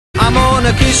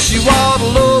Gonna kiss you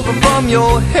all over from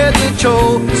your head to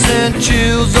toe, send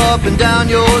chills up and down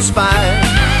your spine.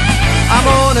 I'm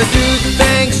gonna do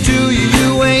things to you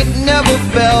you ain't never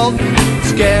felt.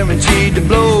 It's guaranteed to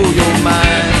blow your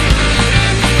mind.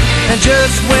 And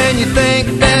just when you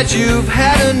think that you've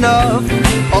had enough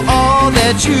of all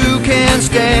that you can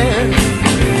stand,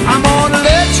 I'm gonna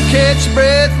let you catch your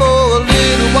breath for a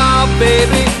little while,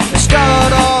 baby, and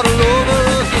start all over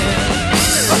again.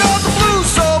 I got the blues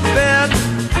so bad,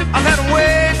 I've had them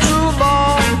way too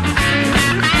long.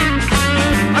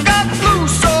 I got the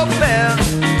blues so bad,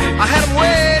 I had them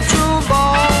way too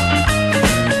long.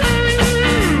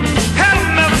 Had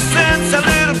them ever since that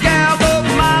little gal of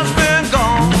mine's been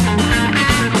gone.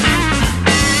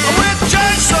 I went to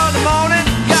church Sunday morning,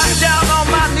 got down on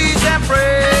my knees and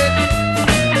prayed.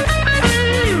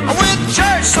 I went to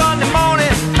church Sunday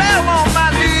morning, fell on my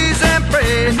knees and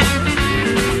prayed.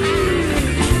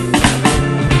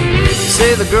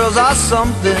 Say the girls are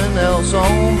something else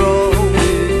on Broadway.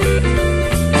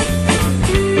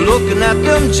 Looking at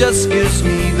them just gives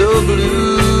me the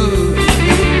blues.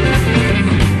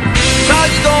 How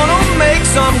you gonna make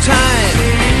some time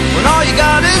when all you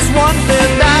got is one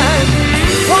thin dime?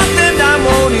 One thin dime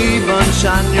won't even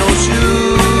shine your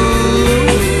shoes.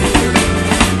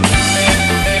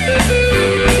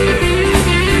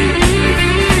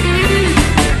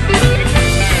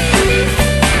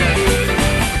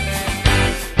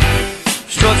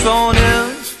 Struts on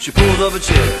in, she pulls up a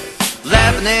chair,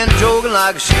 laughing and joking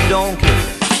like she don't care.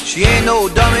 She ain't no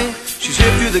dummy, she's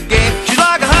hip to the game. She's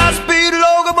like a high-speed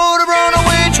locomotive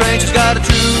runaway train. She's got a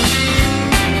tune,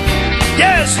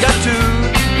 yeah, she's got a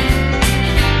tune.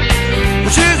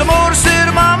 But she's a Motor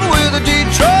City mama with a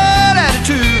Detroit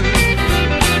attitude.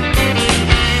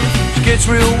 She gets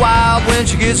real wild when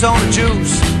she gets on the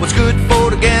juice. What's good for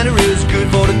the gander is good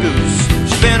for the goose.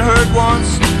 She's been hurt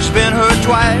once, she's been hurt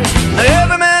twice. Now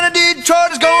every man in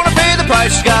Detroit is gonna pay the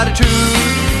price. She's got a tune,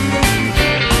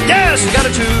 yeah, she's got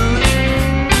a tune.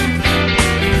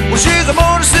 Well, she's a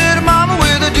Motor City